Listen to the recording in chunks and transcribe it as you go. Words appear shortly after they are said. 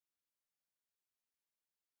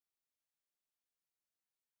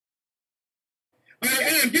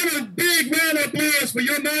And give a big round of applause for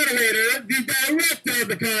your moderator, the director of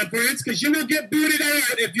the conference, because you will get booted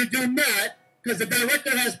out if you do not, because the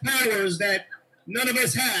director has powers that none of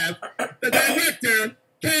us have. The director,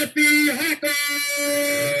 Cathy Hackl.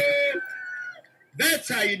 That's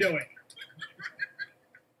how you do it.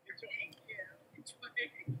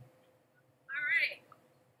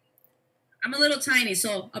 I'm a little tiny,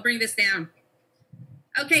 so I'll bring this down.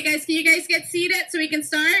 Okay, guys, can you guys get seated so we can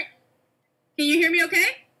start? Can you hear me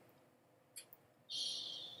okay?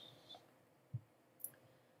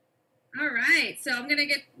 All right, so I'm going to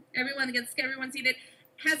get everyone seated.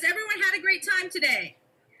 Has everyone had a great time today?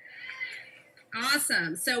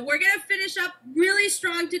 Awesome. So we're going to finish up really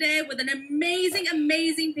strong today with an amazing,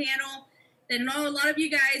 amazing panel that I know a lot of you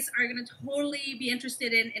guys are going to totally be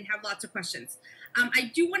interested in and have lots of questions.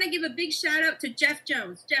 I do want to give a big shout out to Jeff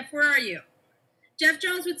Jones. Jeff, where are you? Jeff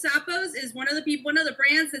Jones with Zappos is one of the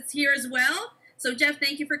brands that's here as well. So Jeff,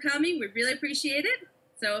 thank you for coming. We really appreciate it.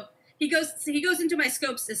 So he goes into my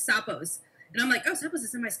scopes as Zappos. And I'm like, oh, Zappos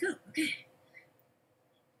is in my scope. Okay.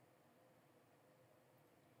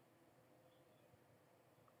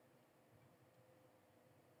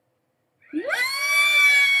 Woo!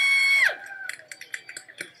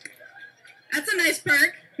 That's a nice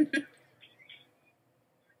perk.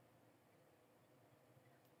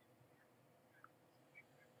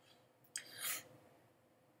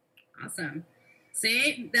 Awesome.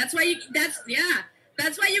 See, that's why you can't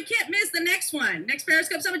miss the next one. Next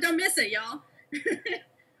Periscope Summit, don't miss it, y'all.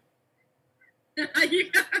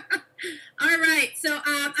 All right, so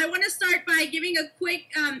I want to start by giving a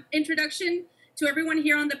quick introduction to everyone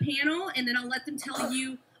here on the panel, and then I'll let them tell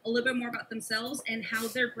you a little bit more about themselves and how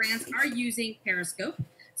their brands are using Periscope.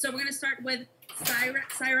 So we're going to start with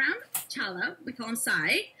Sairam Chala, we call him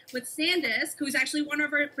Sai, with Sandisk, who's actually one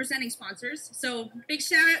of our presenting sponsors. So big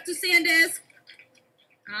shout out to Sandisk.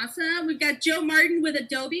 Awesome. We've got Joe Martin with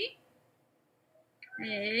Adobe.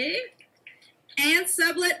 Hey. And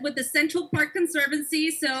Sublet with the Central Park Conservancy.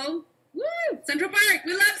 So, woo! Central Park.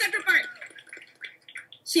 We love Central Park.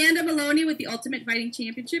 Shanda Maloney with the Ultimate Fighting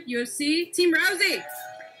Championship, UFC. Team Rousey.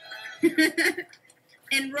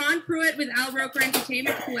 And Ron Pruitt with Al Roker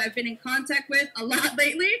Entertainment, who I've been in contact with a lot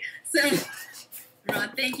lately. So, Ron,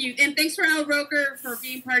 thank you. And thanks for Al Roker for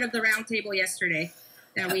being part of the roundtable yesterday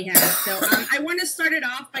that we had. So I want to start it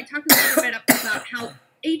off by talking a little bit about how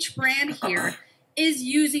each brand here is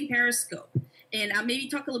using Periscope. And maybe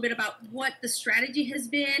talk a little bit about what the strategy has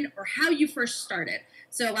been or how you first started.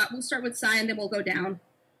 So we'll start with Sai and then we'll go down.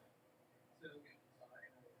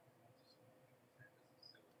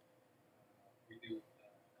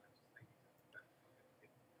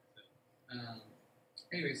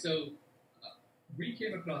 Anyway, so we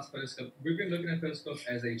came across Periscope. We've been looking at Periscope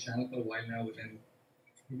as a channel for a while now. We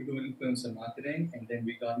were doing influencer marketing, and then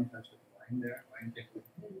we got in touch with Ryan there. Ryan came to,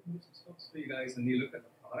 hey, we do some scopes for you guys, and he looked at the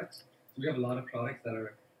products. So we have a lot of products that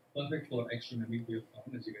are perfect for extra memory for your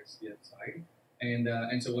phone, as you guys see outside. And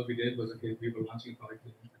so what we did was, okay, we were launching a product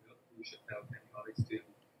in Israel. We shipped out 10 products to,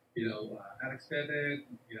 Alex Fedit,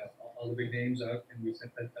 all the big names out, and we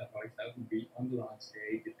sent that products out. And we, on the launch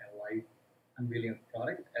day, did a live unveiling of the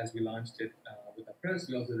product. As we launched it with our press,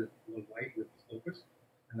 we also did it worldwide with the scopers,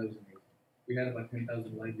 and that was amazing. We had about 10,000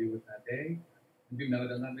 live viewers that day. And we've never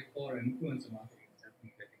done that before, and influencer marketing is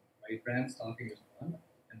definitely getting, right? Brands talking is one,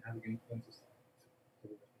 and having influencers talking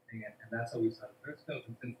is the thing. And that's how we started Periscope.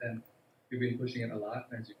 And since then, we've been pushing it a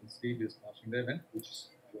lot. And as you can see, we're launching the event, which is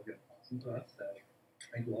awesome to us.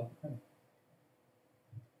 Thank you all for coming.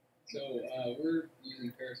 So we're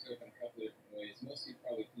using Periscope in a couple of different ways. Mostly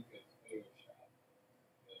probably think of Photoshop.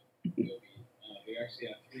 Adobe. They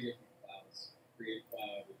actually have 3 different clouds. Creative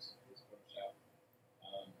Cloud, which is Photoshop.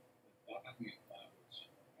 The Document Cloud, which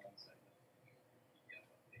runs that PDF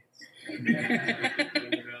updates.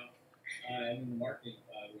 And then the Marketing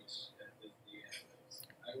Cloud, which does the analytics.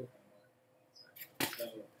 I work on the Marketing Cloud side.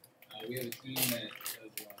 So we have a team that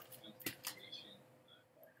does a lot of content creation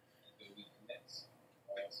on Adobe Index.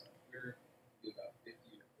 Also, we do about 50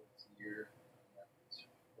 reports a year, marketing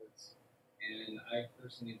reports. And I've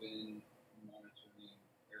personally been monitoring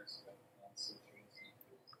Periscope on social media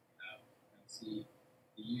tools that we have and see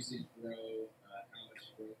the usage grow, how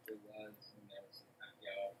much growth there was when there was the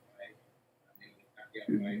Pacquiao fight, maybe the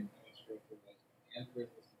Pacquiao fight, how much growth there was when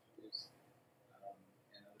Android was introduced, and other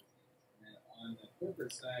things. And then on the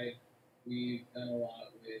corporate side, we've done a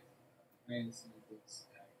lot with behind the scenes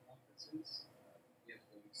books at conferences. We have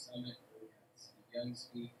Adobe Summit where we had Steve Young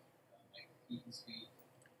speak, Michael Keaton speak,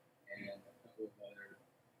 and a couple of other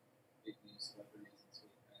big name celebrities, and so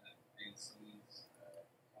we kind of behind the scenes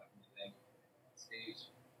talking to them on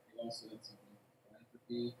stage. We've also done some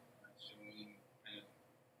photography, showing kind of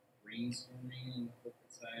brainstorming on the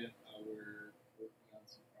corporate side of how we're working on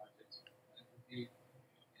some projects for philanthropy,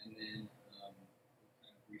 and then kind of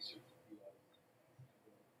research a few other things.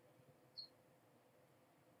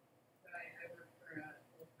 But I work for a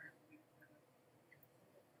little part of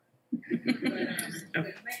but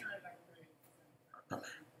it might not have ever heard of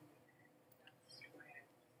Central Park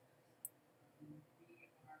Conservancy, and that's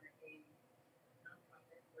why we are a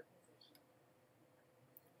nonprofit organization.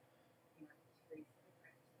 We raise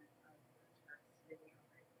 75% of the park's yearly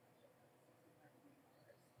operating budget of $65 million.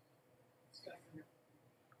 Stress and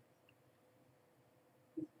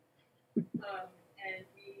and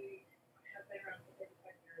we have been around for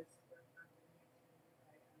 35 years. We're founded in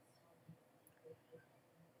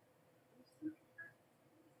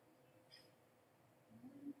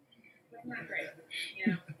 1995 but not great,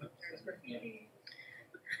 you know. There's graffiti.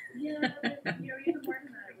 Yeah, but, you know, even more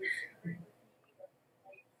than that, it was covered with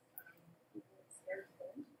graffiti, people were scared to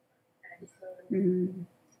go into the park. And so,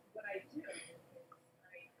 what I do is I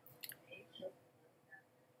show people that,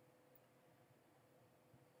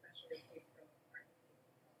 especially if they grow apart,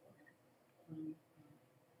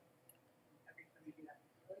 every time we do that,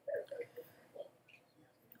 like, that's really cool.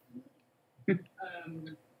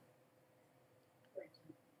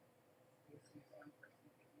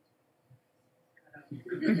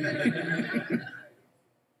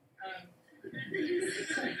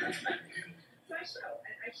 So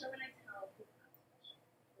I show and I tell people how special.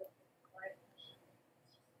 Live question.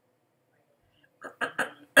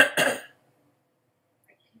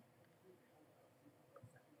 I can't believe how well people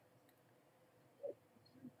set me up.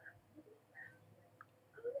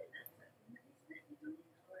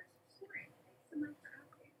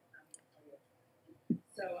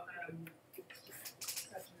 So it's just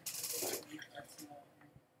such an inspiration and personal,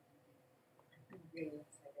 and I'm really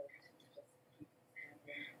excited to just keep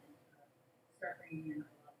expanding and start bringing in a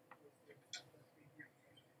lot of voices of those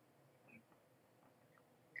greenhouses.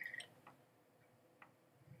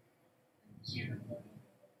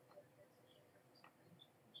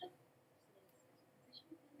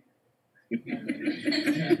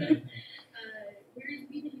 We've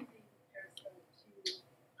been using Periscope to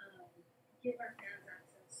give our fans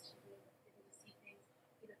access to be able to see things,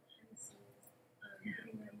 either behind the scenes,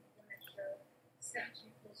 giving them one extra step to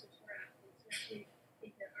closer to our athletes. We actually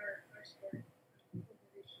think that our sport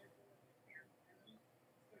organization is one of the fan friendly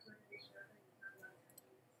sports organization out there. There's not a lot of times you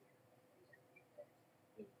see being as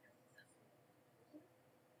successful as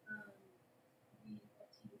we love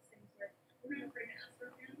to use things where we're not afraid to ask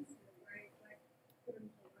our fans, you know, why put in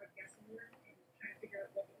a lot of guesswork and try to figure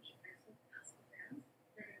out what we should ask the fans.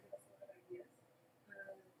 They're going to give us a lot of ideas.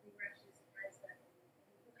 We were actually surprised that when we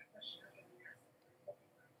put that question out and we asked what they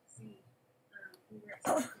wanted to see, we were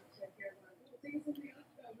expecting to hear a lot of, well, take something off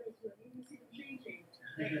about Rosewood. We want to see them changing.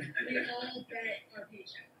 Like, they all bet our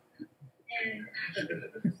paycheck on that. And actually,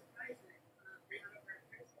 we were surprised that a lot of our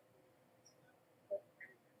Periscope both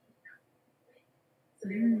had so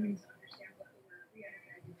they were wanting to understand what we were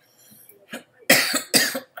re-energizing.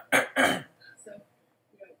 So,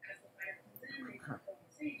 you know, as the fire comes in, they go on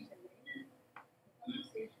stage, they weigh in. On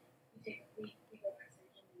stage, we take a week, we go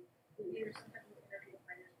backstage, and we either sometimes we'll interview the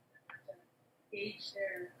fighters and have to gauge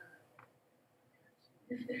their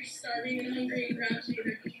if they're starving and hungry and grouchy,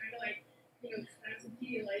 they're just trying to, like, you know, have some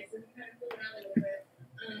Pedialytes and kind of cool it out a little bit.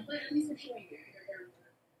 But at least we're showing you,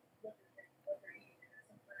 what they're eating.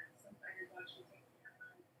 Some fighters will actually take the hat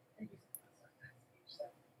on and do some fun stuff backstage.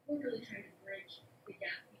 So we're really trying to bridge the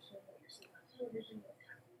gap between what you're seeing on television, what's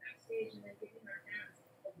happening backstage, and then giving our fans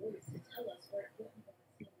a voice to tell us what we want to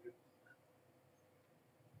see in the movie.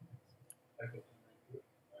 I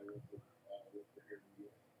work for here in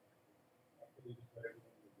New York. I believe it's what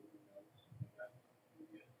everyone in the room knows about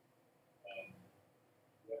media.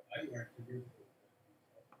 What I learned 2 years ago was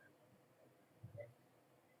that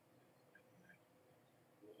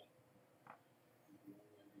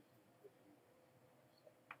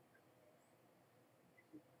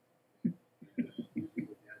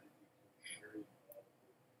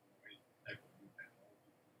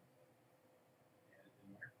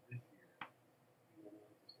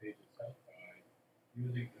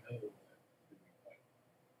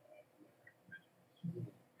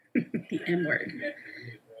The N word.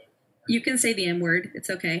 You can say the M word. It's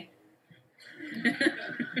okay.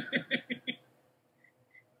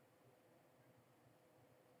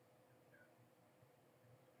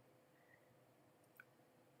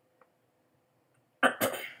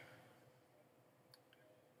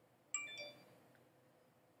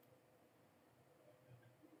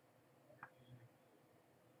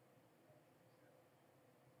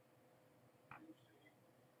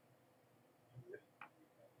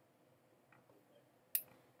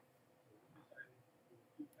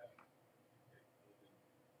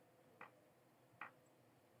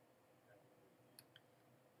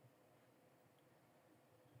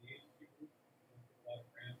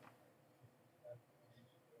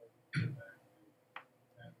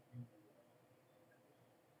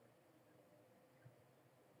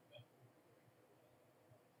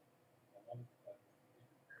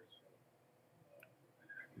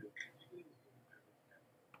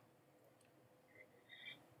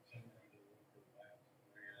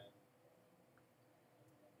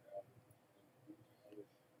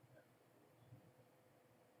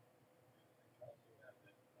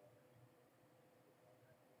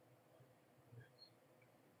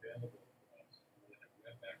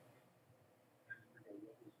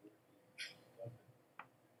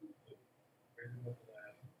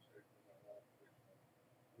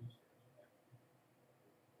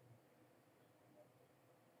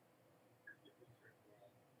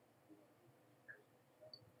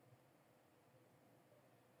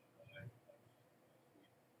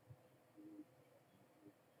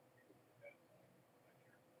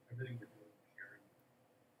 everything we're doing, we're sharing.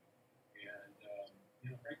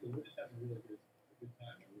 And frankly, we're just having a really good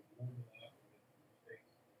time. And we've learned a lot. We've made some mistakes.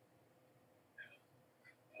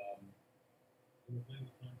 And we're playing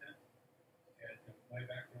with content. And my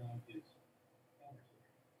background is commerce,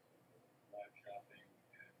 so live shopping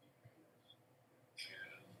and e-commerce.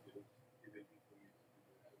 And it was making for me to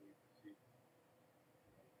do how we perceive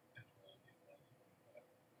potential on these last 25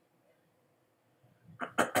 years.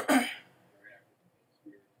 Very active in those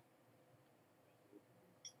spheres.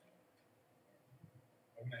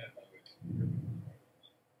 I'm going to add, by the way,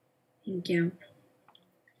 Thank you.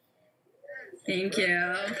 Thank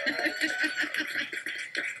you.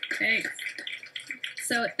 Thanks.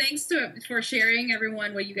 So thanks for sharing,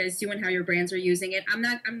 everyone, what you guys do and how your brands are using it. I'm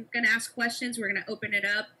going to ask questions. We're going to open it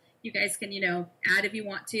up. You guys can, add if you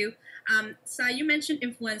want to. Sai, you mentioned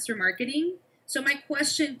influencer marketing. So my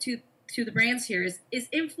question to the brands here is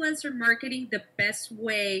influencer marketing the best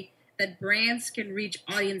way that brands can reach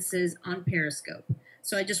audiences on Periscope?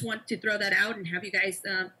 So I just want to throw that out and have you guys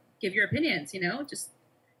give your opinions, just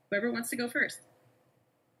whoever wants to go first.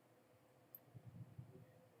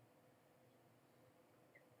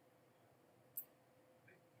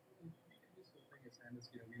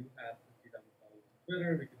 We have 50,000 followers on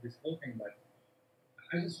Twitter, we could do this whole thing, but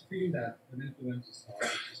I just feel that when influencers talk,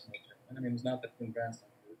 it's just more different. I mean, it's not that when brands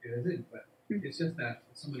talk, it isn't, but it's just that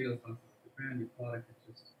if somebody else talks about the brand, your product,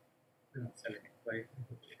 it's just, they're not selling it, right?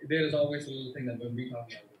 There's always a little thing that when we talk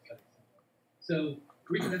about it, we're selling something. So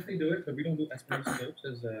we can definitely do it, but we don't do aspiration scopes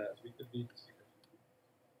as we could be just because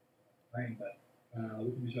we but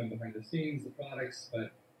we can be showing behind the scenes, the products,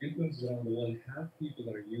 but influencers around the world have people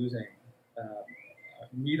that are using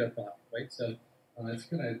need a product, right? So it's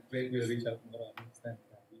kind of a great way to reach out to more audience than we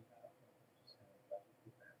have. Just kind of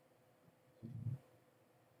with that.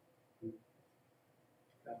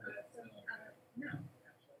 No.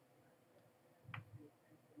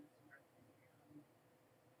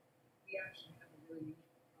 We actually have a really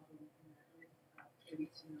unique problem in that we have about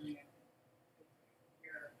 32 million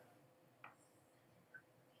here.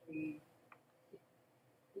 Actually,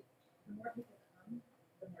 the more people come,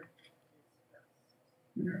 the more difficult it is for us.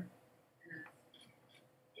 And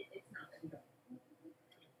it's not that we don't.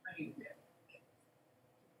 I mean, we do.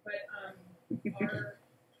 But our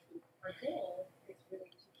goal is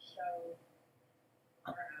really to show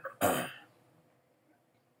our assets.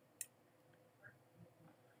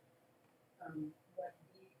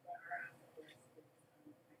 What our asset is microworkers.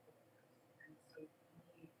 And so for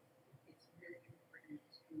me, it's really important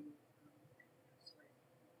to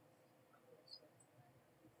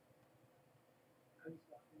I was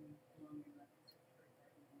walking along in the Central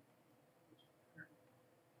Park Conservancy, which is currently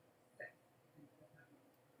sick and still having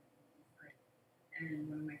inside. And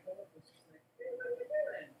one of my coworkers was like, "Hey, what are we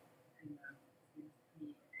doing?" And he was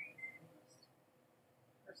me, the most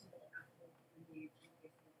personable, affable, engaged, and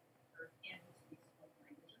Facebook person, and he speaks 12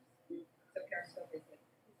 languages. So Periscope is like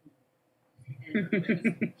his name. And I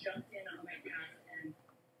just jumped in on my path, and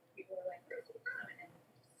people were like, "Where's he from?" And he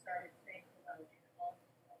just started saying hello in all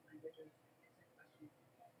 12 languages.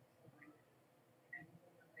 And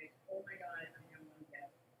people were like, "Oh my God, I don't want to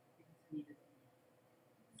get because I needed it."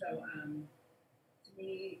 So to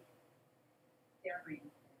me, they're my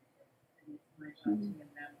influencers, and it's my job to win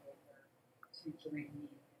them over to join me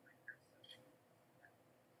in my Periscope.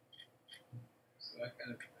 So I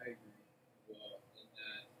agree as well in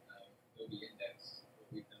that Adobe Index, what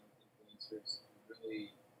we've done with influencers,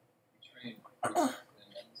 we train them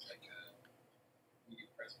almost like we do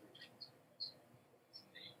press briefings for most of them. And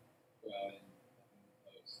they go out and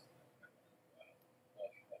post. I went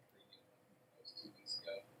on about 2 weeks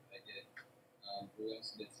ago that I did. But we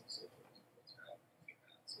also did some social influencer outreach.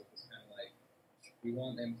 So it was kind of like we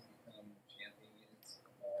want them to become champions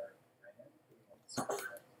of our brand. We want to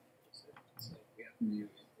support them. So we have to do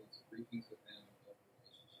influencer briefings with them and build a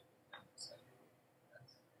relationship with them. So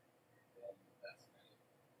that's kind of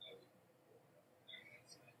how we move forward on the content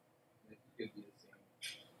side. And it could be the same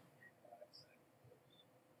on the product side.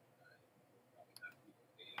 We'll probably have people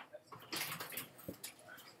beta testing.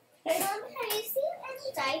 Hey, Mom, have you seen any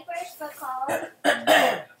diapers for college?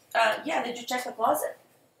 Yeah, did you check the closet?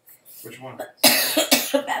 Which one?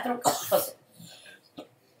 The bathroom closet.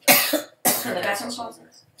 The bathroom closet.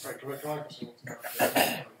 Right, come on.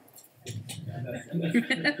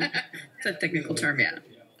 It's a technical term, yeah.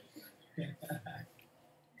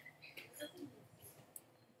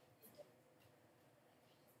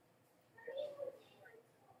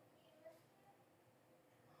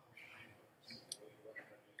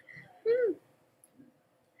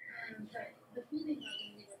 The cool thing about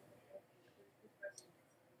when we work with the president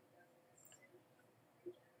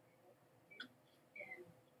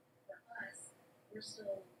we're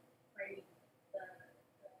still fighting the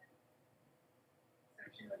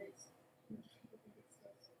section of it's, people think it's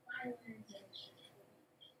still so violent and it's just people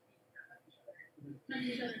being at each other, punching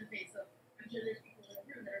each other in the face. So I'm sure there's people in the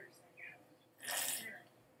room that are just like, yeah,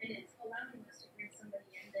 and it's allowing us to bring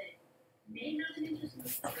somebody in that may have an interest in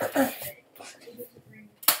the subject, but are able to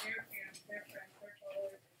bring their parents, their friends, their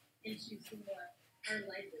followers into seeing what our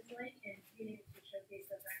life is like and being able to showcase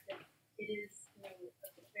the fact that it is, you know, a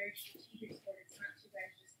very strategic sport. It's not two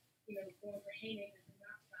guys just, you know, going for haymakers and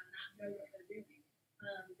not know what they're doing.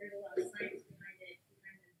 There's a lot of science behind it,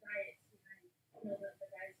 behind the diets, behind, you know, the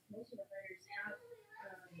guys, most of the fighters have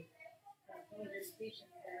college education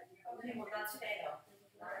that, you know, Okay, well, not today, though.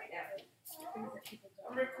 there's a lot of things that people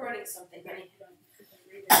don't. I'm recording something, honey.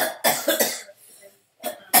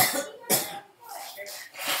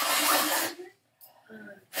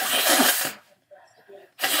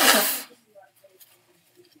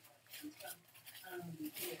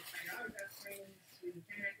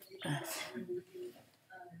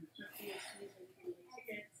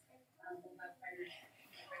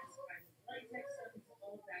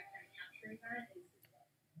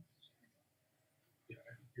 Yeah,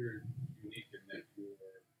 I think you're unique in that your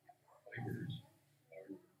fighters are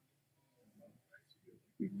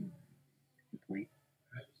Good point.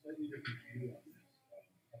 I have a slightly different view on this.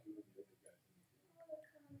 Probably with the other guys in the room.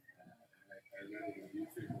 I read it on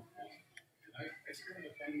YouTube. And I see one of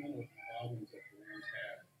the fundamental problems that brands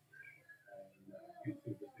have on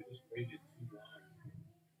YouTube is they just waited too long. And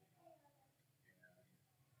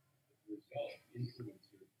the result,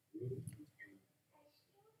 influencers really became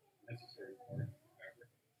a necessary part of the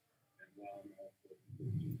fabric. And while I'm all for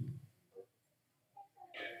inclusion,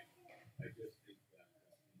 I just think that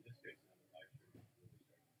in this case, now the live stream is really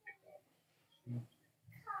starting to take off.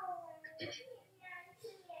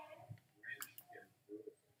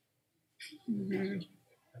 Mm-hmm.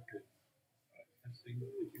 Testing,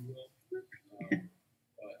 if you will.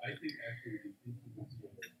 But I think actually the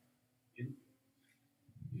influencer in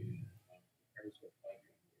Periscope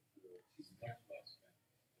platform will be much less than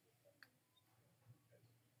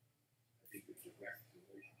I think the direct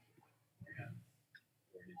relationship with a brand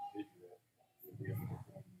or an individual will be able to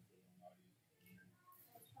form with their own audience.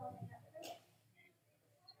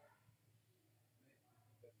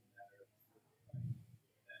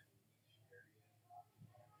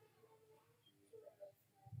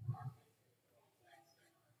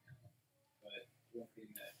 But one thing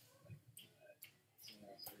that, like, someone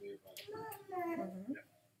else earlier about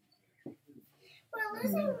We're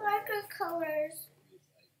losing marker colors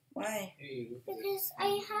Why? because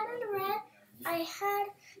I had a red, I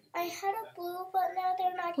had a blue, but now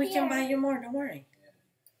they're not We here. can buy you more, don't worry.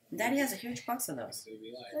 Daddy has a huge box of those.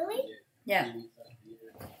 Really? Yeah. Can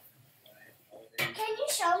you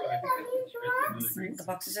show me that new box? The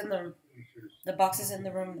box is in the box is in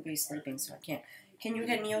the room that he's sleeping, so I can't. Can you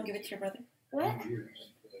get Neil and give it to your brother? What?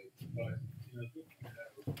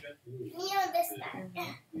 Neo, this Mm-hmm.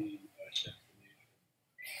 back.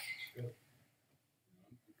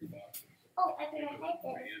 Oh, I better hide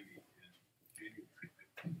this.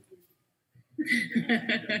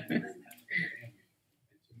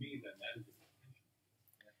 To me, then that is a potential.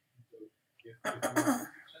 So if you're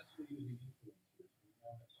successfully using influencers, we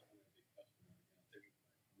now have someone as a customer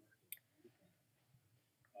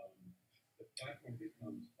the platform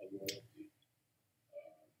becomes a loyalty, piece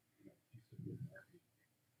of your marketing.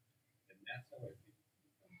 And that's how I think it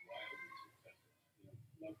becomes wildly successful.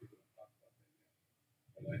 A lot of people don't talk about that yet.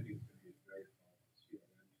 But I think it's going to be a very powerful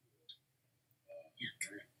CRM tool.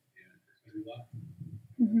 And it's going to be live.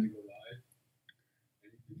 Once you go live,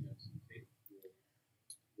 anything that's in tape will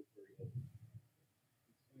look very old.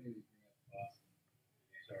 it's funny to bring up Boston.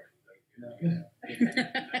 Sorry. No, yeah.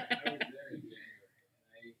 I was there in January,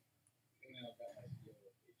 and I came out, got my CEO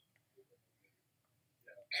location.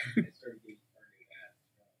 I started getting targeted ads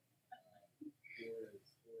from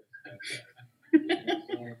Florida's website.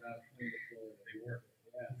 It's all about coming to Florida. They work.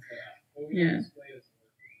 Yeah, so Yeah. display this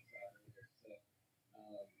work that we saw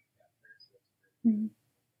earlier. So, Periscope's great.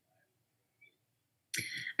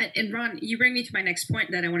 And Ron, you bring me to my next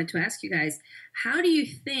point that I wanted to ask you guys. How do you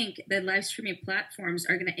think that live streaming platforms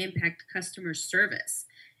are going to impact customer service?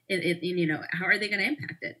 How are they going to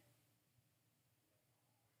impact it?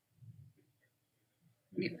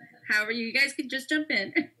 However, you guys can just jump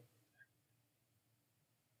in.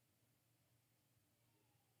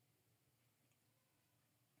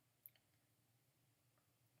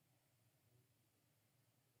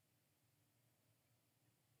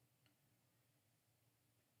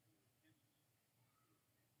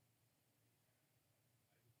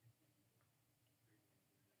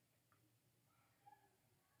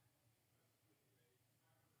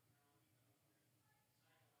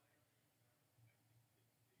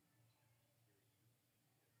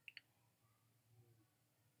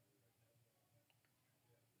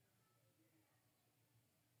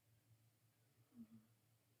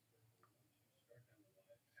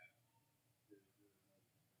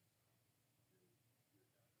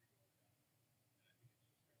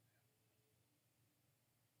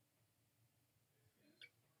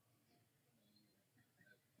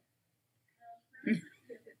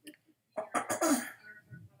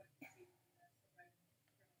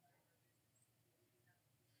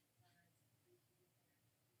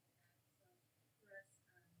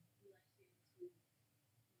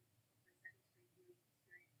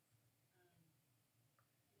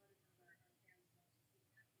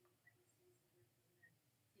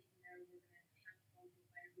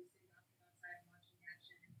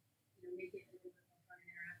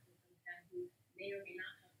 may or may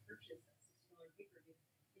not have purchased that $60 pay-per-view.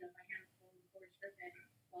 You know, if I hand the phone to Corey Strickland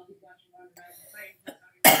while he's watching Ronda Rousey fight, he's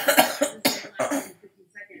talking about this is last 15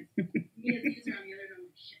 seconds. Me as a user on the other end, I'm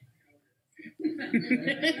like, shit, I gotta order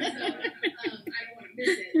this. So, I don't want to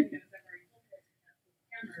miss it, you know, because I've already told folks to put the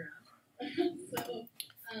camera around. So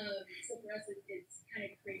for us, it's kind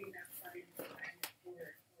of creating that party time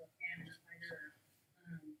for a fan and a fighter,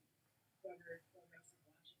 whoever else is watching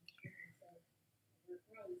the stream. And so we're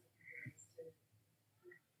always looking for ways to connect with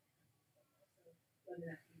them. So whether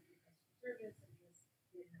that be through customer service and just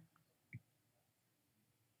getting them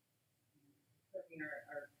serving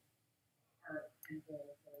our end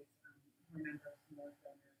goal is always more members, more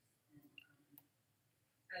donors, and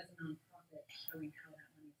as a nonprofit, showing how that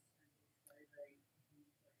money is spent is very, very important.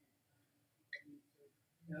 People need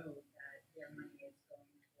to know that their money is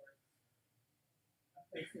going towards a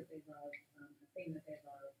place that they love, a thing that they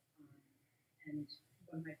love, and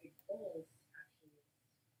one of my big goals actually is,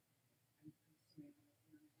 I'm assuming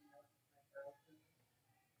my girl.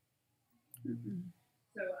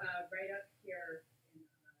 So right up here in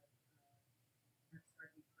Park,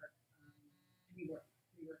 we work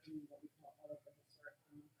in what we call all of the historic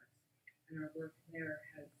parks, and our work there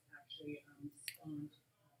has actually spawned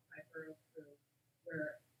Five Borough Crew,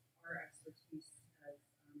 where our expertise as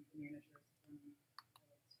the managers from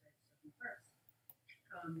certain parks,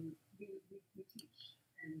 we teach,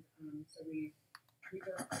 and so we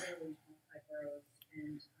work literally in all 5 boroughs,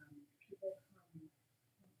 and people come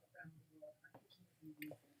around the world. Our kitchen is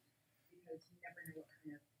amazing because you never know what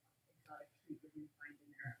kind of exotic treat you're going to find in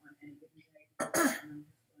there on any given day. Someone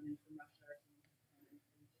has gone in from Russia, or someone has gone in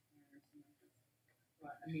from Japan, or someone has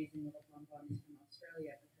brought amazing little bonbons from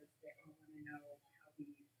Australia because they all want to know how we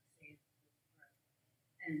save this park.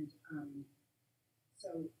 And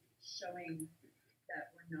so showing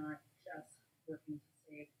that we're not just working to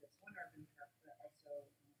save this one urban park, but also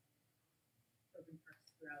urban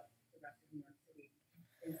parks throughout the rest of New York City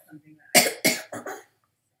is something that I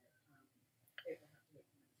it will have to wait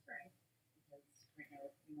till next spring, because right now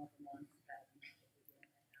we're putting all the lawns that I'm not sure we're doing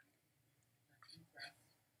right now.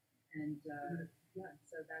 And yeah,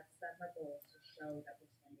 so that's our goal, is to show that we're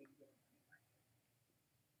spending real money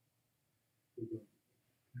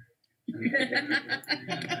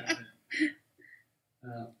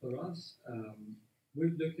For us, we're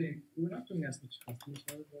not doing as much customer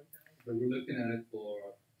service right now, but we're looking at it for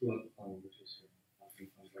throughout the funnel, which is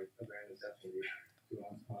right awareness, definitely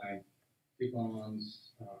throughout time,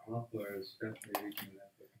 coupons, offers, definitely reaching them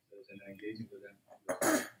and engaging with them.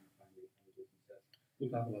 We'll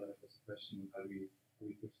talk about that as a question, how do we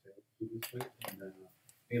push sales through this way, and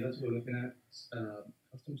yeah, that's what we're looking at.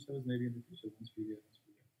 Customer service maybe in the future once we get. I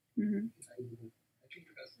think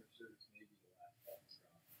customer service may be the last one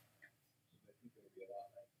strong. I think there'll be a lot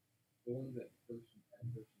like going that first and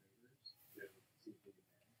first neighbors to see the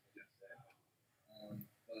demand, like I said.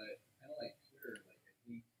 But kind of like Twitter, like I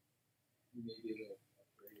think we may be a little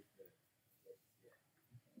afraid to what to get.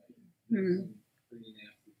 Like, some pretty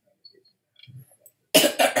nasty conversations about this.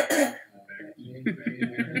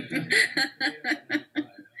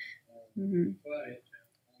 But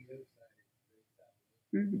on the other side, it's great stuff.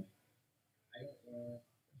 I don't want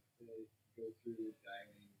to go through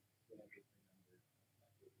dialing what I'm getting numbers,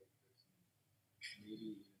 not with one person,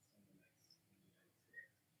 maybe even someone that's in the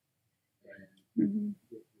United States, and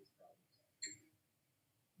get this problem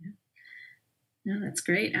solved. No, that's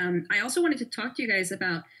great. I also wanted to talk to you guys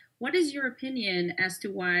about what is your opinion as to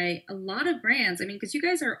why a lot of brands, I mean, because you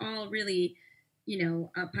guys are all really,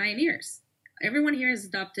 pioneers. Everyone here has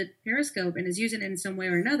adopted Periscope and is using it in some way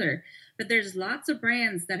or another. But there's lots of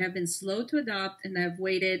brands that have been slow to adopt and have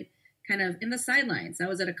waited kind of in the sidelines. I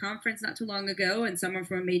was at a conference not too long ago, and someone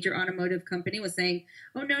from a major automotive company was saying,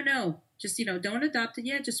 oh, no, just, don't adopt it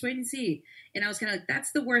yet. Just wait and see. And I was kind of like,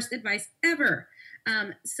 that's the worst advice ever.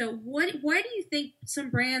 So why do you think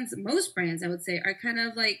most brands, I would say, are kind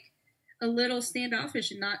of like a little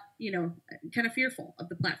standoffish and not, kind of fearful of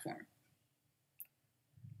the platform?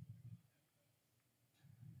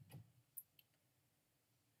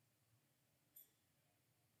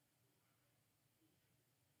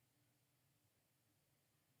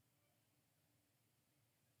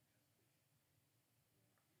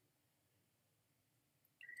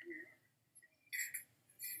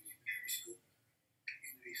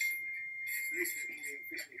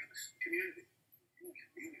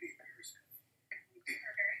 Community Periscope. We're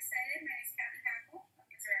very excited. My name is Cathy Hackl. I'm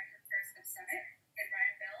the director of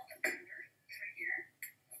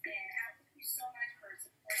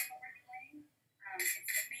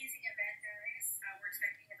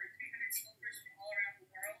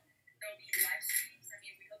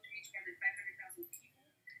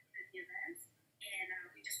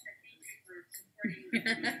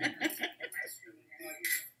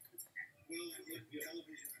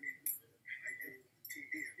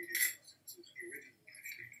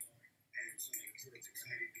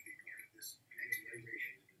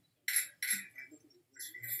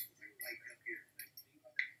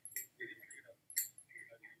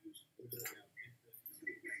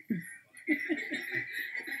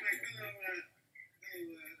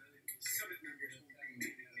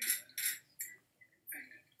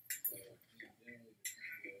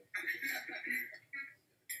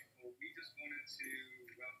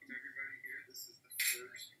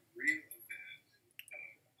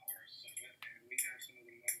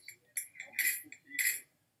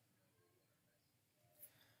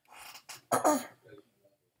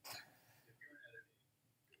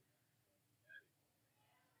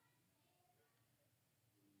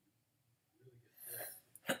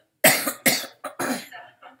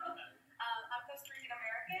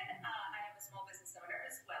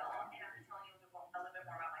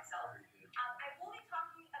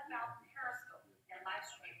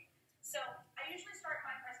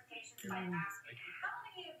by asking, how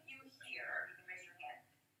many of you here, you can raise your hand,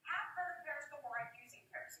 have heard of Periscope or are using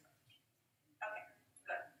Periscope? Okay,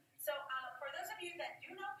 good. So for those of you that do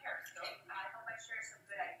know Periscope, I hope I share some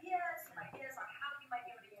good ideas, on how you might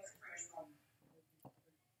be able to use it for your school.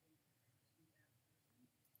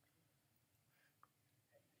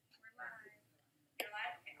 You're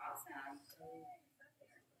live? Okay, awesome.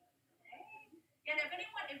 Yeah, and if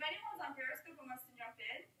anyone's on Periscope and wants to jump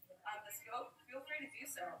in on the scope, feel free to do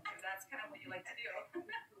so, because that's kind of what you like to do.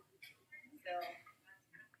 So,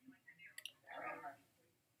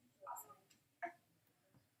 awesome.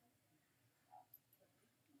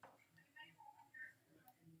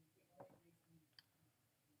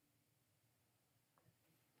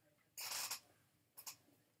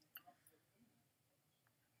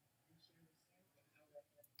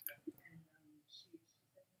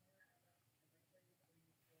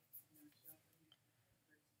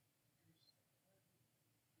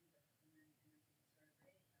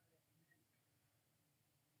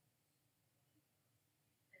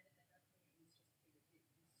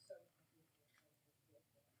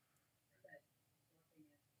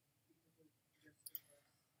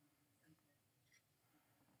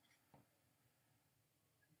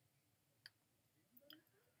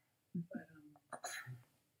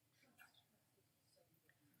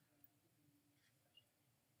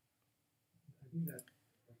 I think that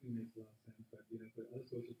definitely makes a lot of sense, but for other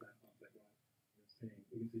social platforms like what you're saying,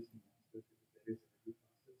 we can see some monsters because there is a review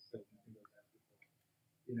process, so nothing goes out before.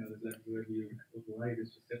 There's like review override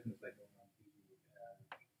is just definitely like going on TV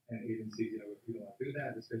and agencies, if you don't want to do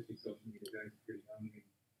that, especially social media guys are pretty young.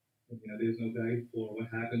 There's no guide for what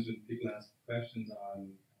happens when people ask questions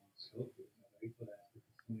on scope. There's no guide for that because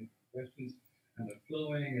so many questions and they're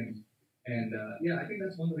flowing and yeah, I think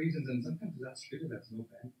that's one of the reasons. And sometimes that's true. That's no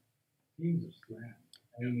bad. Teams are slammed.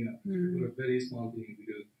 I mean, we're a very small team. We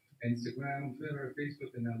do Instagram, Twitter,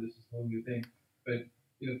 Facebook, and now this is a whole new thing. But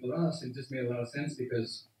for us, it just made a lot of sense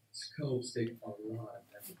because scopes take a lot of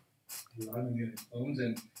effort. A lot of unit phones,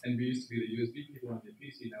 and we used to be the USB people on your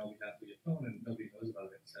PC. Now we have to your phone, and nobody knows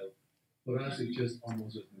about it. So for us, it just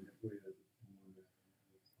almost was mandatory that we come on the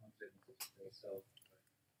content and such a place. So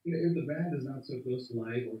if the brand is not so close to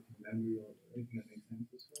life or to memory or anything that makes sense,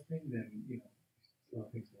 this sort of thing, then a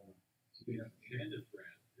lot of things go on. Yeah, and a brand is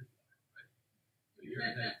live, right? So you're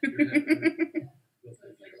that. So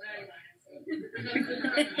it's like lag lines.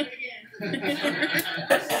 Again.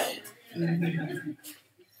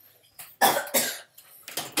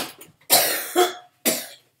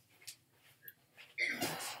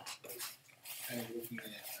 Kind of looking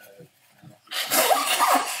at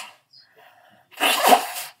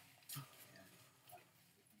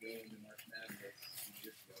going to March Madness 2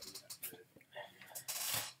 years ago, we have to really kind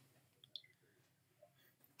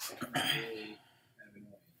of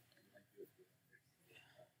annoying.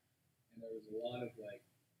 And there was a lot of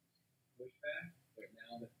pushback, but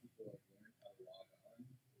now that people have learned how to log on,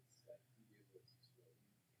 it's like media was exploding.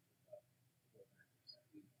 About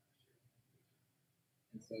 400% lead last year.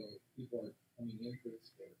 And so people are coming in for the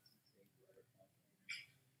sports and seeing whatever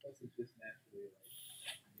content. Plus, it's just naturally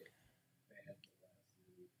get fans that want to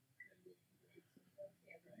see graduation rates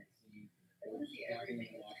and behind the scenes and talking in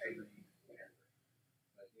the locker room, whatever.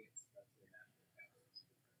 But I think that's the natural balance.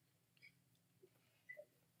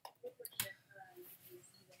 We're fortunate to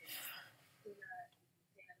see that Dana,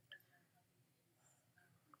 the president of the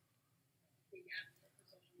company, is big advocate for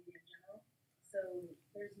social media in general. So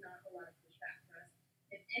there's not a lot of pushback for us.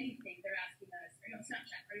 If anything, they're asking us, are you on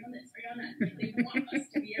Snapchat? Are you on this? Are you on that? They want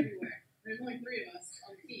us to be everywhere. There's only 3 of us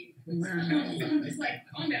on the team. So I'm just like,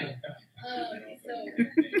 calm down. So,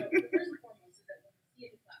 first and foremost is that when we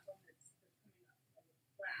see a new platform that's coming up, like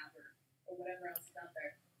a lab or whatever else is out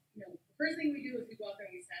there, the first thing we do is we go out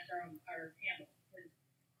there and we snatch our handle.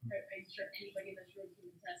 I'm sure anybody in this room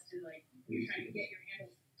can attest to, you're trying to get your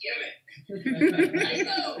handles. Give it! Let's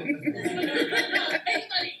go! Pay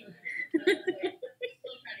money!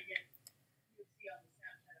 Still trying to get UFC on the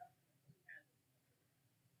Snapchat up.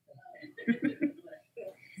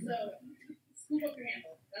 So, scoop up your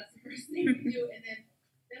handle. That's the first thing we do. And then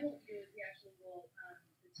what we do is we actually will,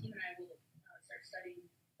 the team and I will start studying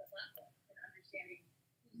the platform and understanding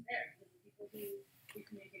who's there. Because the people who we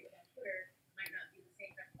communicate with on Twitter might not be the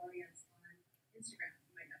same type of audience on Instagram. It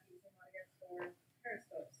might not be the same audience for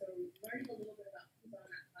Periscope. So learning a little bit about who's on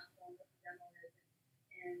that platform, what the demo is,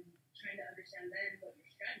 and trying to understand then what your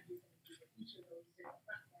strategy is going to be for each of those different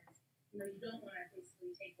platforms. You don't want to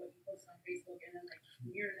basically take what you post on Facebook and then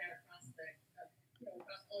mirror that across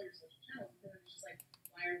across all your social channels. And then it's just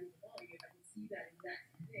why are people following you? I can see that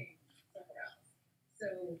exact thing somewhere else.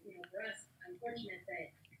 So, for us, I'm fortunate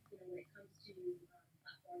that, when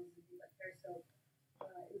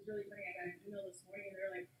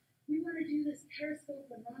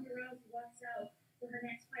her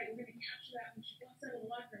next fight. We're gonna capture that when she walks out of the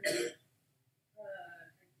locker room.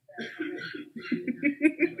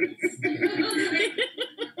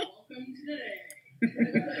 Welcome to the day.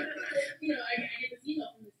 You know, I get this email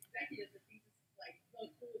from this executive that thinks this is like the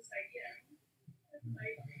coolest idea.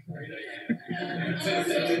 Like, I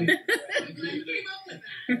came up with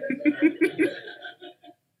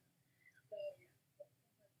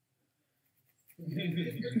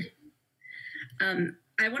that.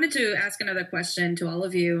 I wanted to ask another question to all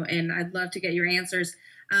of you, and I'd love to get your answers.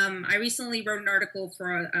 I recently wrote an article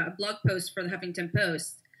for a blog post for the Huffington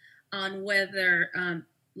Post on whether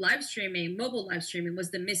live streaming, mobile live streaming,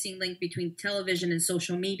 was the missing link between television and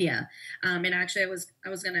social media. And actually, I was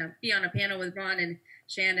going to be on a panel with Ron and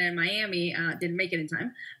Shannon in Miami. Didn't make it in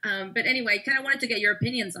time. But anyway, kind of wanted to get your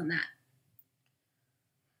opinions on that.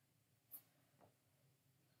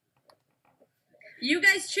 You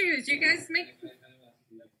guys choose. You guys make...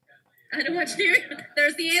 I don't watch TV.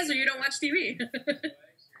 There's the answer. You don't watch TV.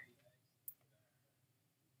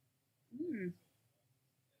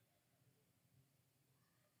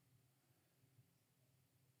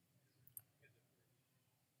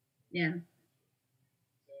 Yeah.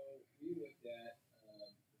 So we looked at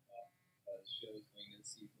shows during this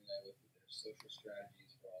season. I looked at their social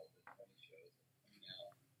strategies for all the 20 shows that are coming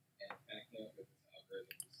out, and kind of came up with this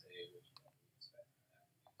algorithm to say which one we expect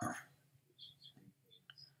to have, which screen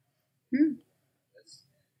queens.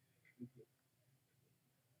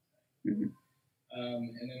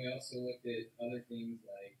 And then we also looked at other things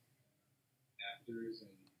like actors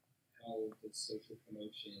and how the social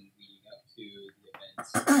promotion leading up to the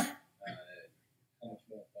events, how much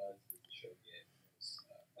more buzz does the show get? It's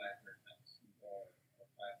 500 times more, or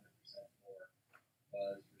 500% more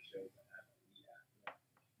buzz for shows that have a lead actor,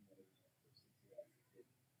 more than the first 2 hours did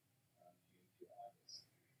June through August.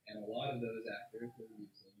 And a lot of those actors were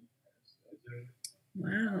using Periscope.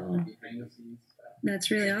 Wow. Behind the scenes stuff. That's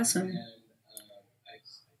really awesome. And I've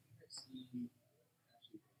seen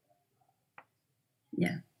actually.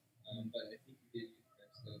 Yeah. But I think we did use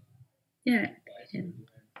Periscope. Yeah.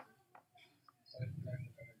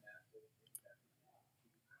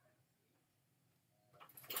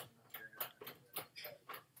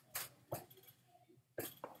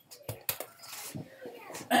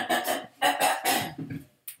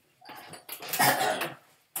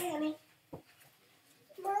 Annie.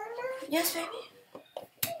 Mama? Yes, baby?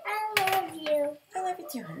 I love you. I love you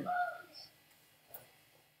too, honey.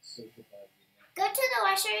 Go to the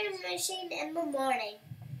washing machine in the morning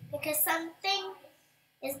because something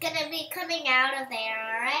is going to be coming out of there,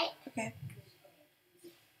 alright? Okay.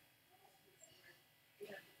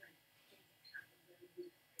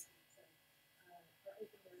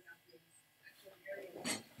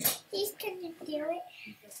 Please, can you do it?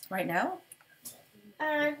 Right now?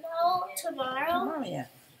 No, tomorrow. Tomorrow, yeah.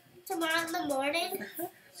 Tomorrow in the morning.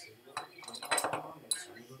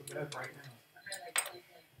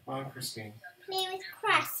 Come on, Christine. Play with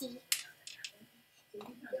Crossy.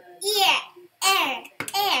 Air.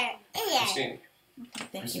 Christine.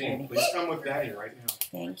 Thank you, Christine, baby. please come with Daddy right now.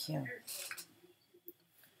 Thank you.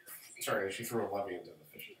 Sorry, she threw a levy into the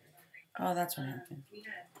fish tank. Oh, that's what happened. And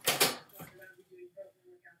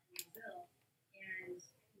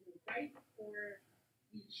right before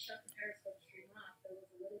we shut the Periscope stream off, there was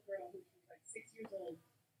a little girl who was like 6 years old,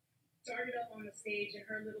 started up on the stage in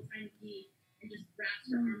her little tiny gi and just wrapped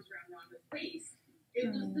her arms around Rhonda's waist. It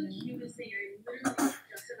was the cutest thing. I literally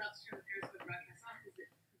just about to turn the Periscope broadcast off because the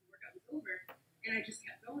workout was over, and I just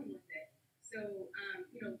kept going with it. So,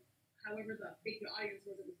 however the big the audience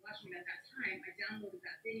was that was watching it at that time, I downloaded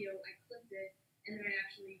that video, I clipped it, and then I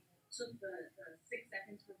actually took the 6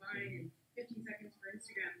 seconds for Vine and 15 seconds for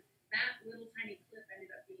Instagram. That little tiny clip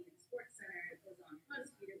ended up being in SportsCenter. It was on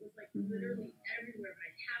BuzzFeed. It was like literally everywhere, but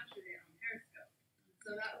I captured it on Periscope.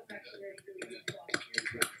 So that was actually really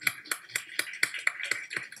good.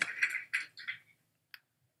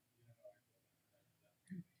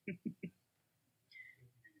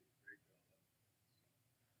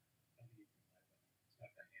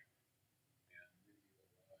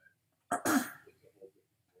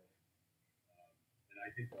 And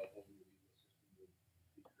I think the whole new ecosystem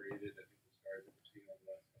will be created. I think the stars that we've seen over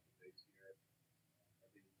the last couple of days here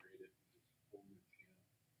are being created in this whole new channel.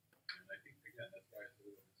 And I think, again, that's why it's a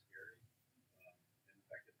little bit scary. And the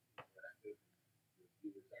fact that it's interactive, the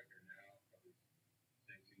viewers out here now probably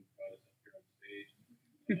saying things about us up here on stage.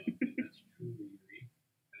 And that's truly unique.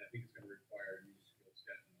 And I think it's going to require a new skill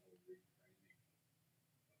set and a whole reframing of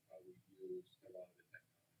how we use a lot of the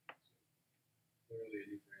technology. So clearly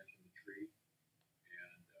a new branch in the tree.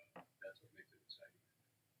 And that's what makes it exciting.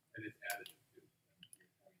 And it's additive too, to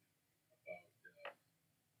your point about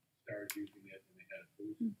using it and they had a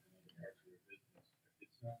boost in other parts of their business.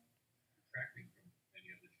 It's not detracting from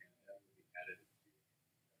any other channel. That would be additive to it.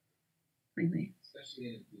 Really.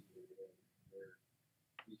 Especially in a digital world where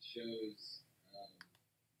it shows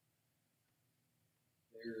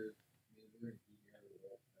they're in a PR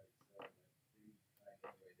world, right? So like, they find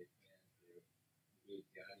any way they can to engage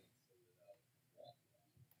the audience so without walking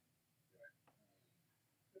on it. Right.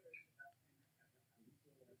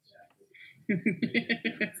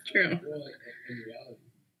 That's true. Well, in reality,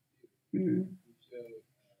 Mm-hmm. we showed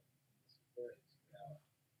this recording out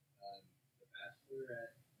The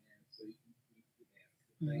Bachelorette, and so you can keep the dance.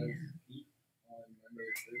 It does peak on Monday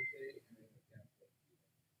or Thursday, and then it down to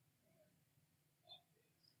on off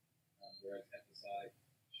days. Whereas episodic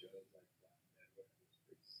shows like Black and Dead, whatever, is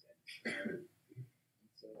pretty steady.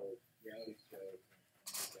 And so reality shows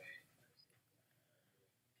in a way.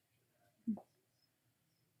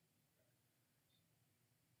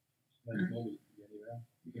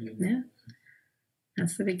 Yeah,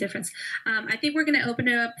 that's the big difference. I think we're going to open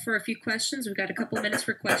it up for a few questions. We've got a couple minutes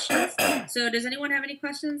for questions. So does anyone have any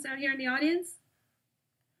questions out here in the audience?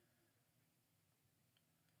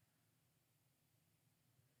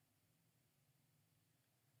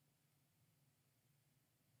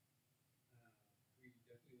 We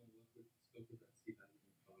definitely want to work with scopers that see value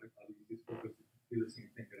in the product. Obviously, scopers do the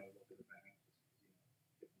same thing. They don't work with the brand,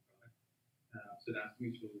 just different product. So that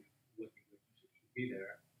mutual working relationship should be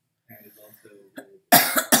there, and it's also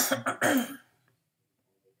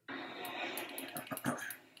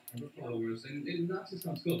followers, and not just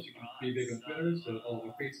on scopes. You can be big on Twitter, so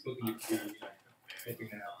or Facebook, and you can be helping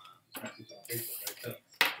out message on Facebook, right? So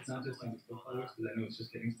it's not just on the scope followers, because I know it's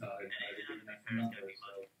just getting started, and everything that's the number.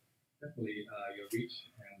 So definitely your reach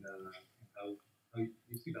and how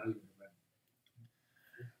you see value in the brand.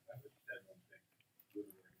 I would add one thing.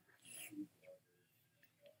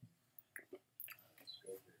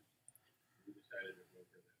 Scopers. We decided at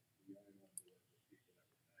Roker that we only wanted to work with people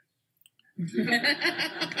that were nice.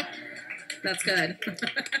 That's good.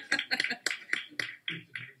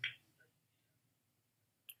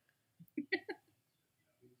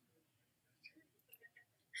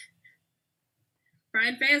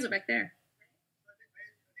 Brian fans are back there.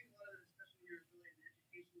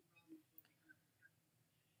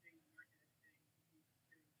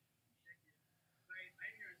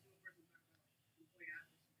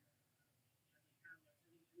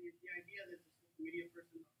 The idea that the social media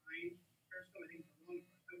person behind Periscope, I think is the wrong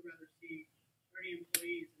one. I would rather see 30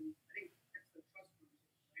 employees, and I think that's the trust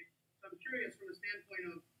conversation, right? So I'm curious from the standpoint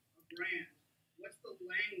of a brand, what's the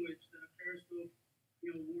language that a Periscope,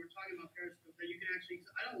 when we're talking about Periscope, that you can actually,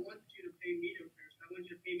 I don't want you to pay me to Periscope, I want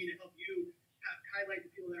you to pay me to help you highlight the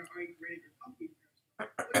people that are already creating your company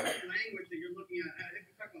Periscope. What's the language that you're looking at? I think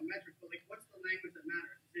we talk about metrics, but like, what's the language that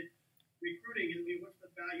matters? Is it recruiting, and what's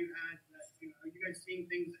the value add that, are you guys seeing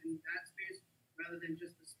things in that space rather than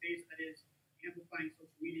just the space that is amplifying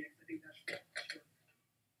social media? Because I think that's sure.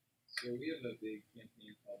 So we have a big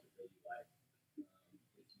campaign called Adobe Live.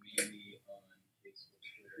 It's mainly on Facebook,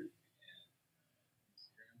 Twitter, and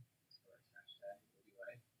Instagram as far as hashtag Adobe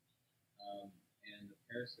Live. And the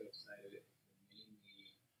Periscope side of it is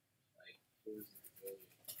mainly like tours of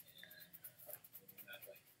Adobe, and when we have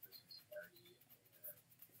like a Christmas party,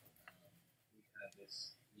 or we had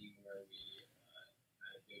this thing where we had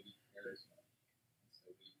Adobe Cares Month, and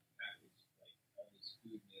so we packaged like all these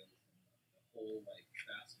food meals, and the whole like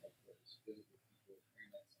basketball court is filled with people with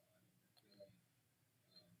hairnets on, and they're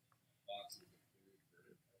filling boxes of food for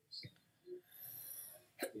sending to kids.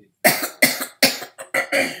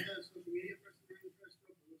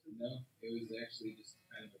 No, it was actually just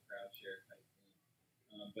kind of a crowd share type thing,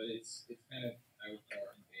 but it's kind of, I would call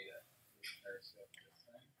it in beta with Periscope this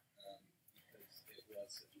time, because it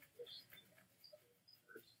was such a push to be on those other ones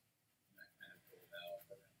first, and that kind of rolled out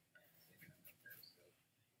around the same time that Periscope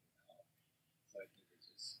came out. So I think it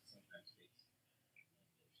just sometimes takes, unfortunately,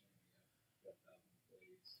 we have 12,000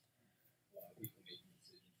 employees, a lot of people making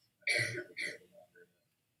decisions, sometimes it takes a little longer to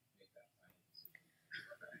make that final decision.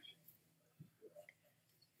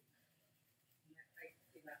 I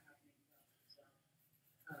see that happening as well.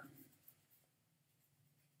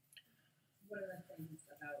 One of the things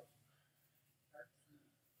about parks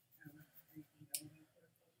and anything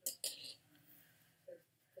going on for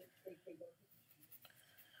they go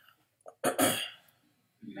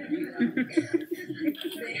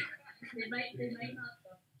they might not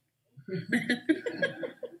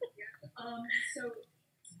so a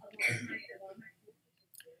lot of my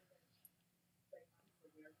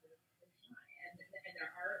and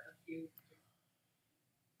there are a few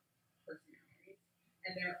personalities,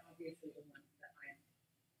 and they're obviously the ones that I'm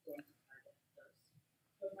going to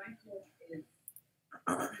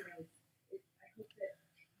I hope that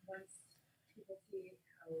once people see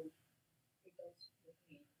how it goes with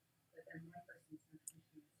me, that then one person's going to come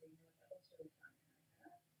to me and say, you know what, that looks really fun, can I have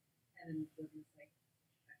that? And then we're going to say,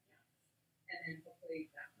 heck yes. And then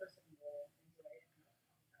hopefully that person will enjoy it and they'll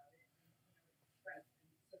talk about it and it spreads.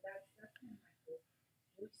 And so that's kind of my hope.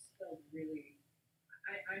 We're still really,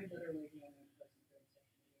 I'm literally the only person doing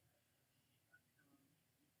social media.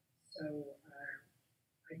 So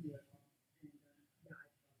I do it all. And yeah, I'd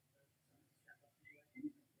love for someone to step up and do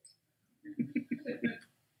it.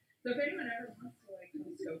 So if anyone ever wants to like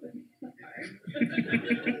come scope with me,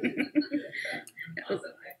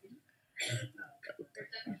 awesome. We're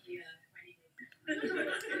definitely finding ways to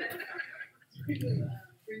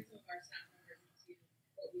bring some of our staff members into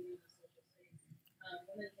what we do in the social space. One of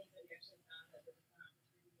the things that we actually found that was a fun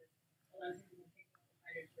opportunity was a lot of people pick up the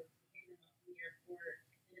fighters, we're picking them up from the airport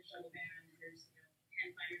in a shuttle van, and there's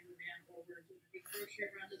 10 fighters in the van over to the big grocery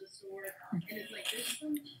run to the store, and it's like there's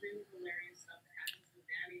some really hilarious stuff that happens in the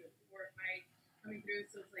van before a fight coming through.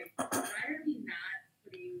 So it's like, why are we not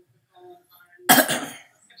putting the phone on,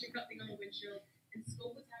 touching something on the windshield, and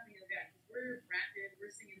scope what's happening in the van? Because we're rapping, we're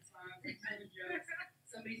singing songs, we're telling jokes,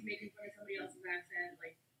 somebody's making fun of somebody else's accent,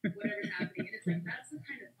 like whatever's happening, and it's like that's the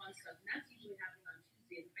kind of fun stuff, and that's usually happening on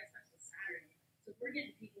Tuesdays, and that's not till Saturday. So if we're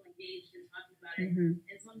getting people engaged and talking about it, and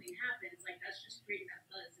something happens, like that's just creating that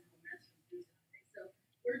buzz and momentum through something. So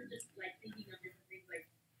we're just like thinking of different things, like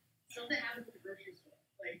stuff that happens at the grocery store.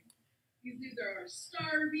 Like these dudes are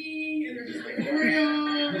starving and they're just like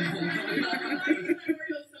Oreo.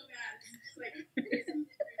 Oreo's so bad. It's just like there's some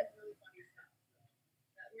really funny stuff.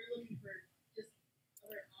 So that we're looking for just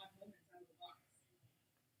other odd moments out of the box.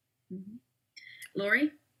 Lori?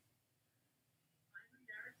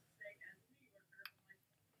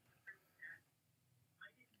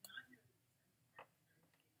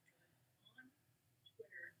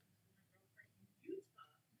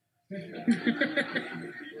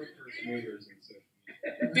 Neighbors and social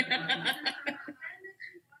media. And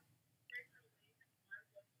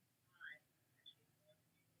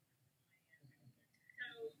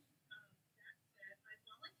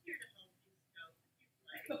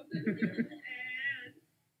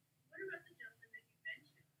what about the gentleman that you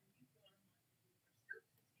mentioned? You brought him on to do more stuff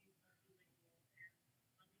since he's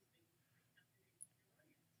bilingual and obviously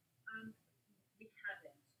We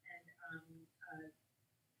haven't, and that's maybe because there's a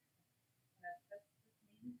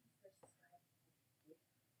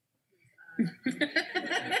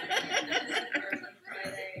style on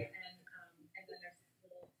Friday, and then there's this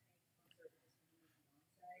little concert with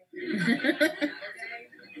Saturday.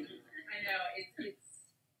 I know it's.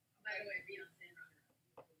 By the way, Beyonce and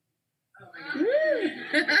Roker. Oh my God! You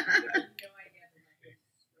have no idea the level of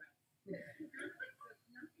stress. So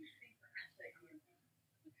none of these things are actually on our phone.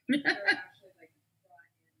 They're actually like brought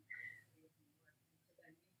in as a way of work, and so then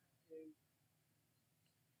we have to do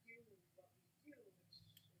what we do, which is.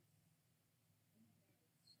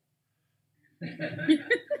 Central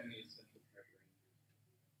Park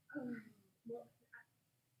Well,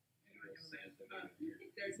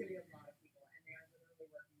 there's going to be a lot of people, and they are literally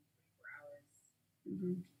working 24 hours.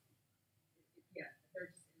 Yeah,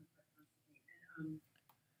 they're just in the park constantly. And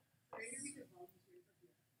maybe we could volunteer for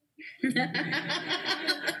people. So, yes, we hope to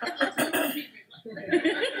have him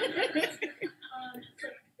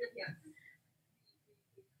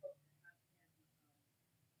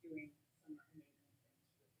doing some amazing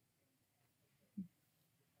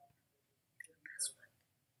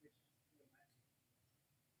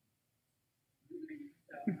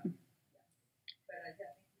things.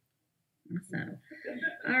 Awesome.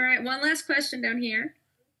 All right, one last question down here.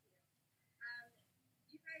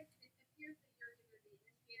 You guys, it appears that you're either the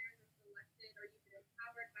initiators or selected, or you've been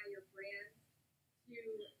empowered by your brand to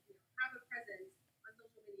have a presence on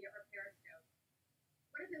social media or Periscope.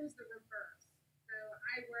 What if it was the reverse? So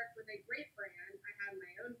I work with a great brand. I have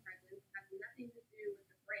my own presence. It has nothing to do with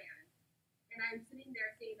the brand. And I'm sitting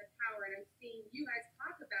there seeing the power, and I'm seeing you guys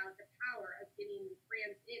talk about the power of getting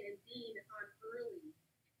brands in and being on early.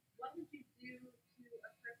 What would you do to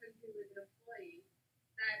a person who is an employee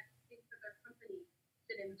that thinks that their company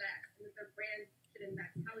should invest and that their brand should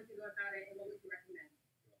invest? How would you go about it, and what would you recommend?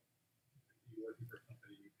 You're working for a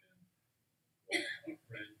company, you can. A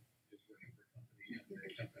friend is working for a company, and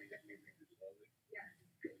the company is moving too slowly. Yeah.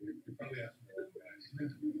 You probably ask me those guys. I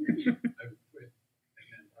would quit and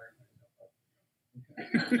then hire myself up.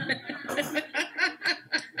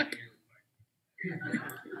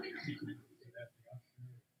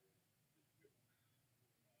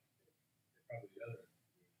 Probably the other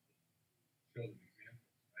show them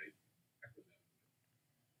examples, right? Heckle them.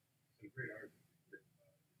 Some great articles written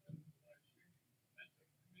about live streaming, momentum,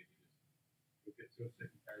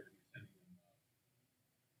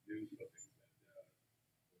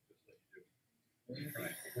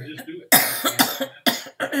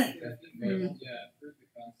 But yeah, proof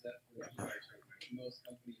of concept for most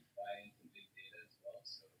companies buy into big data as well.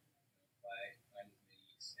 So find as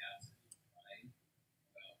many stats as you can find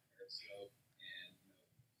about Periscope and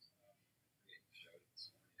create a show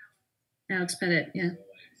this morning. Alex Pettit, yeah. So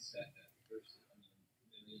like set that first,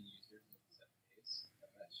 million users in 7 days.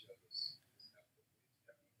 That shows just how quickly it's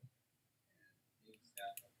growing. And any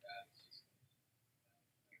stats like that is just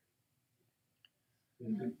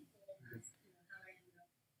how I ended up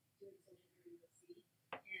doing social media UFC,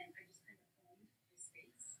 and I just kind of owned the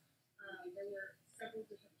space. There were several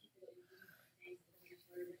different people that were doing different things, everybody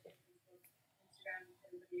started with Facebook, Instagram,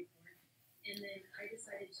 everybody ignored. And then I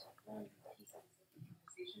decided to own a piece of the social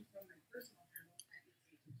conversation from my personal handle at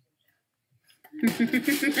and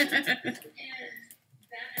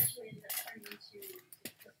that actually ended up turning into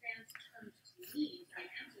the fans turned to me to get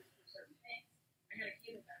answers for certain things. I had a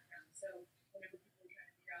cable background, so whenever people were trying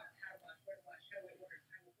to figure out how to watch, where to watch, how to order,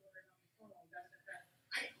 time to order it on my phone,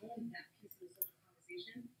 I owned that piece of the social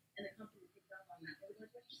conversation, and the company picked up on that. They were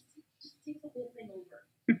like, "Let's just take the whole thing over."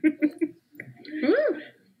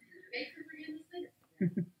 Thanks for bringing this thing. Just do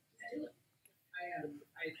it. I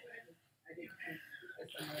did kind of a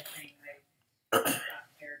similar thing. I got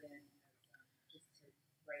paired in just to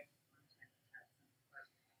write content at some part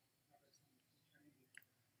cover some maternity.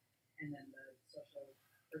 And then the social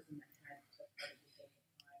person that had took part of the social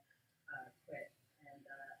time quit, and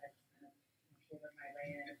I just kind of shouldered my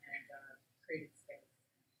way in and created space.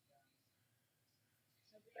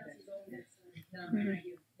 Nobody else is owned it, so No,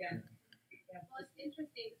 yeah. Well, it's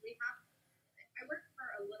interesting because I work for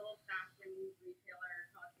a little fashion retailer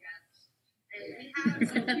called Guess, and we have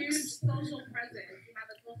a huge social presence. We have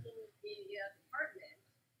a social media department,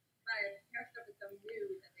 but Periscope is so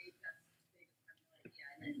new that they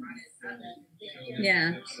and then brought it up.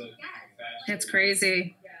 Yeah. That's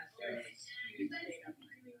crazy. Yeah. You guys are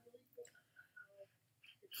doing really cool stuff about how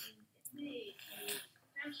the team gets made,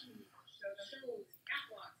 fashion shows,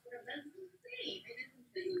 catwalks, whatever. That's insane. It is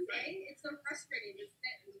insane. It's so frustrating to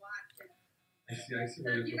sit and watch. I see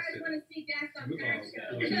So if you guys want to see Gas on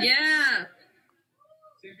Periscope. Yeah.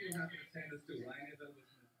 Same thing happened to Sandisk too. Line is a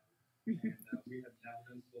business house. And we had never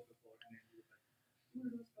done so before. And then we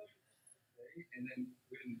were like, and then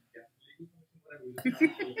we didn't get legal function, whatever. We just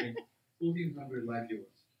started 1,400 live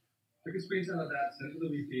viewers. Took a screenshot of that, sent it to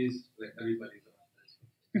the VPs, like everybody's on this.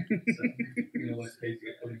 So, what's crazy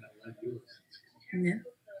is putting out live viewers. Yeah.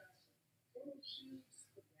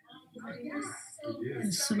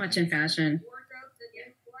 There's so much in fashion.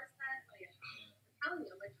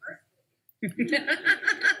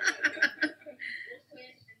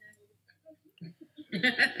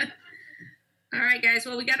 All right, guys.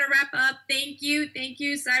 Well, we got to wrap up. Thank you. Thank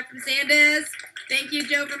you, Sai from Sandisk. Thank you,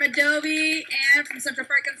 Joe from Adobe, and from Central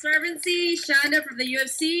Park Conservancy, Shonda from the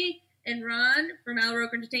UFC, and Ron from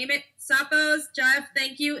Roker Entertainment. Sapos, Jeff,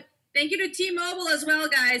 thank you. Thank you to T-Mobile as well,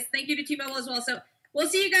 guys. Thank you to T-Mobile as well. So we'll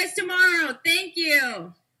see you guys tomorrow. Thank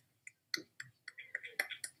you.